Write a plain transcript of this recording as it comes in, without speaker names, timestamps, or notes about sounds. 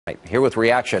Right. Here with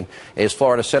reaction is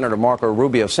Florida Senator Marco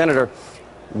Rubio. Senator,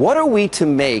 what are we to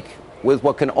make with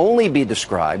what can only be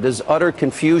described as utter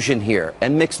confusion here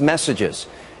and mixed messages?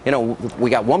 You know,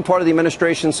 we got one part of the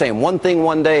administration saying one thing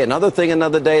one day, another thing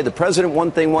another day, the president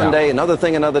one thing one day, another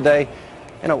thing another day.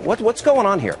 You know, what's going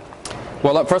on here?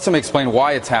 Well, first let me explain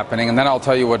why it's happening, and then I'll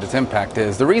tell you what its impact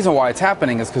is. The reason why it's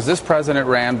happening is because this president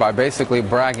ran by basically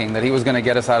bragging that he was going to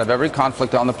get us out of every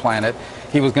conflict on the planet.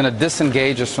 He was going to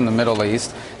disengage us from the Middle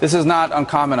East. This is not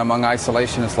uncommon among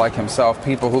isolationists like himself,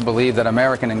 people who believe that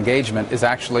American engagement is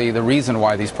actually the reason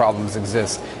why these problems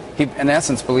exist. He, in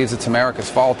essence, believes it's America's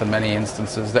fault in many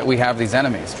instances that we have these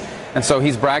enemies. And so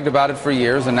he's bragged about it for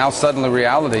years, and now suddenly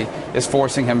reality is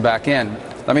forcing him back in.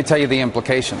 Let me tell you the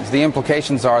implications. The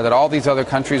implications are that all these other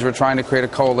countries we're trying to create a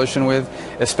coalition with,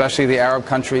 especially the Arab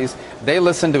countries, they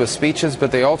listen to his speeches,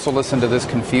 but they also listen to this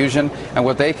confusion. And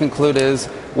what they conclude is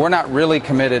we're not really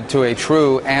committed to a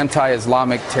true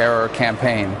anti-Islamic terror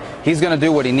campaign. He's going to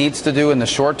do what he needs to do in the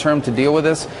short term to deal with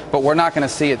this, but we're not going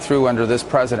to see it through under this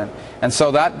president. And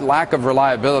so that lack of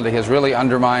reliability has really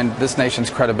undermined this nation's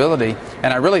credibility,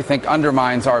 and I really think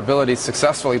undermines our ability to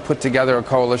successfully put together a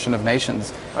coalition of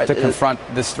nations to confront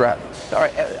this threat. All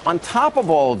right. On top of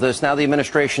all of this, now the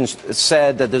administration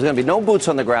said that there's going to be no boots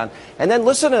on the ground. And then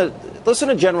listen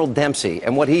to General Dempsey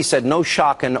and what he said, no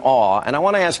shock and awe. And I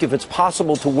want to ask you if it's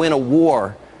possible to win a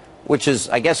war, which is,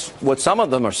 I guess, what some of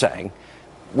them are saying,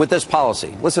 with this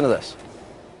policy. Listen to this.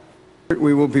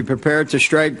 We will be prepared to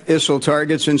strike ISIL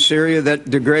targets in Syria that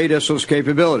degrade ISIL's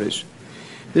capabilities.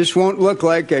 This won't look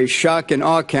like a shock and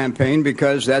awe campaign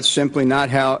because that's simply not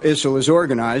how ISIL is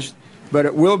organized, but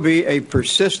it will be a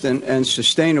persistent and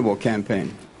sustainable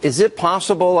campaign. Is it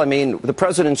possible? I mean, the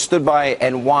president stood by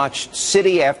and watched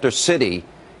city after city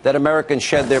that Americans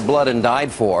shed their blood and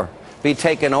died for be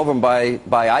taken over by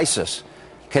ISIS.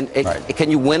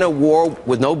 Can you win a war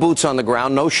with no boots on the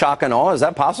ground, no shock and awe? Is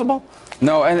that possible?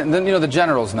 No, and then, you know, the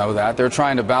generals know that. They're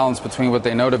trying to balance between what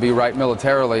they know to be right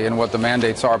militarily and what the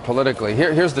mandates are politically.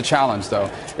 Here's the challenge, though.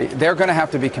 They're going to have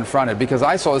to be confronted because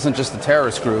ISIL isn't just a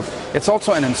terrorist group. It's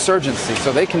also an insurgency.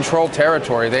 So they control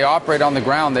territory. They operate on the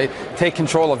ground. They take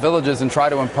control of villages and try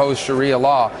to impose Sharia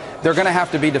law. They're going to have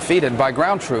to be defeated by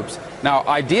ground troops. Now,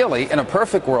 ideally, in a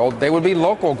perfect world, they would be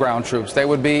local ground troops. They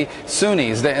would be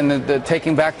Sunnis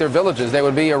taking back their villages. They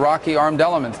would be Iraqi armed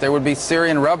elements. There would be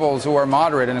Syrian rebels who are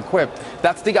moderate and equipped.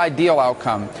 That's the ideal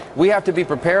outcome. We have to be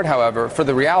prepared, however, for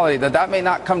the reality that that may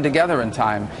not come together in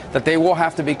time, that they will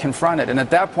have to be confronted. And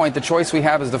at that point, the choice we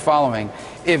have is the following.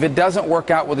 If it doesn't work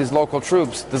out with these local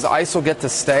troops, does ISIL get to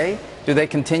stay? Do they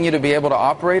continue to be able to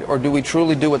operate, or do we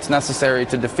truly do what's necessary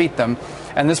to defeat them?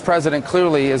 And this president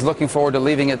clearly is looking forward to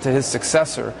leaving it to his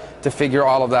successor to figure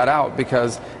all of that out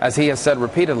because, as he has said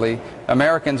repeatedly,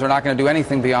 Americans are not going to do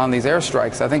anything beyond these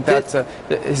airstrikes. I think that's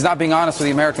he's not being honest with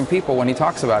the American people when he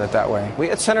talks about it that way. We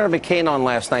had Senator McCain on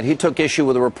last night. He took issue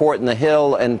with a report in the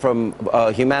Hill and from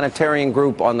a humanitarian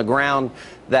group on the ground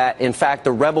that, in fact,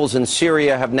 the rebels in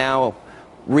Syria have now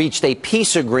reached a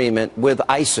peace agreement with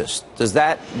ISIS. Does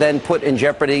that then put in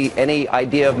jeopardy any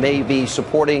idea of maybe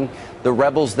supporting the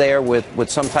rebels there with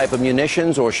some type of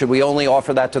munitions, or should we only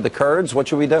offer that to the Kurds? What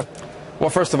should we do? Well,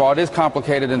 first of all, it is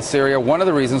complicated in Syria. One of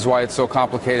the reasons why it's so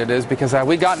complicated is because had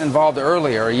we gotten involved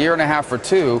earlier, a year and a half or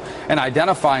two, in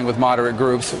identifying with moderate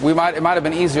groups, it might have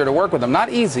been easier to work with them. Not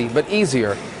easy, but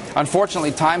easier.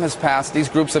 Unfortunately, time has passed, these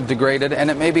groups have degraded, and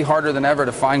it may be harder than ever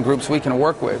to find groups we can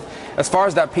work with. As far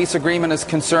as that peace agreement is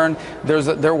concerned,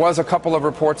 there was a couple of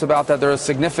reports about that. There are a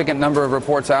significant number of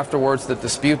reports afterwards that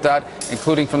dispute that,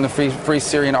 including from the Free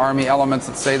Syrian Army elements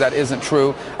that say that isn't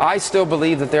true. I still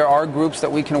believe that there are groups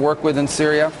that we can work with in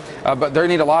Syria, but they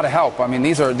need a lot of help. I mean,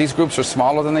 these groups are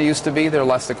smaller than they used to be. They're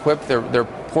less equipped. They're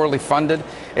poorly funded.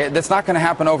 That's not going to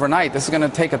happen overnight. This is going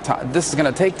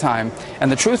to take time. And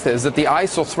the truth is that the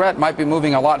ISIL threat might be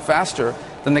moving a lot faster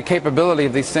than the capability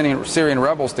of these Syrian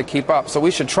rebels to keep up. So we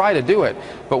should try to do it,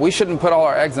 but we shouldn't put all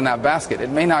our eggs in that basket. It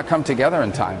may not come together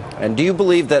in time. And do you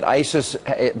believe that ISIS,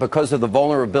 because of the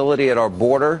vulnerability at our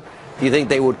border, do you think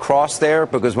they would cross there?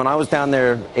 Because when I was down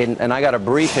there and I got a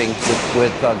briefing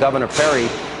with Governor Perry,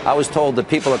 I was told that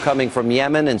people are coming from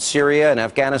Yemen and Syria and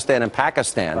Afghanistan and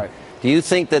Pakistan. Right. Do you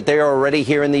think that they are already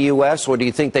here in the U.S., or do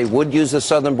you think they would use the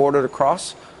southern border to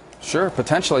cross? Sure,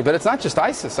 potentially, but it's not just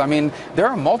ISIS. I mean, there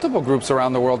are multiple groups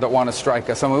around the world that want to strike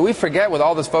us. I mean, we forget with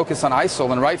all this focus on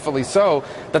ISIL, and rightfully so,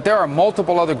 that there are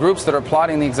multiple other groups that are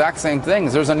plotting the exact same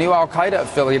things. There's a new al-Qaeda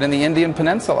affiliate in the Indian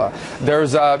Peninsula.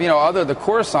 There's, the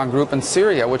Khorasan group in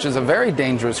Syria, which is a very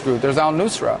dangerous group. There's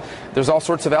al-Nusra. There's all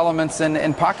sorts of elements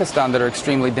in Pakistan that are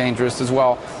extremely dangerous as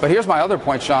well. But here's my other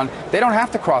point, Sean. They don't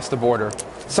have to cross the border.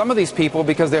 some of these people,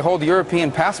 because they hold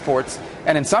European passports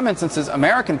and in some instances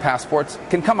American passports,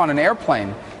 can come on an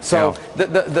airplane. So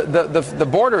the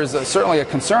border is certainly a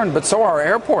concern, but so are our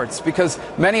airports, because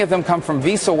many of them come from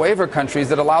visa waiver countries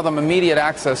that allow them immediate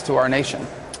access to our nation.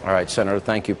 All right, Senator,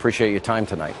 thank you. Appreciate your time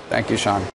tonight. Thank you, Sean.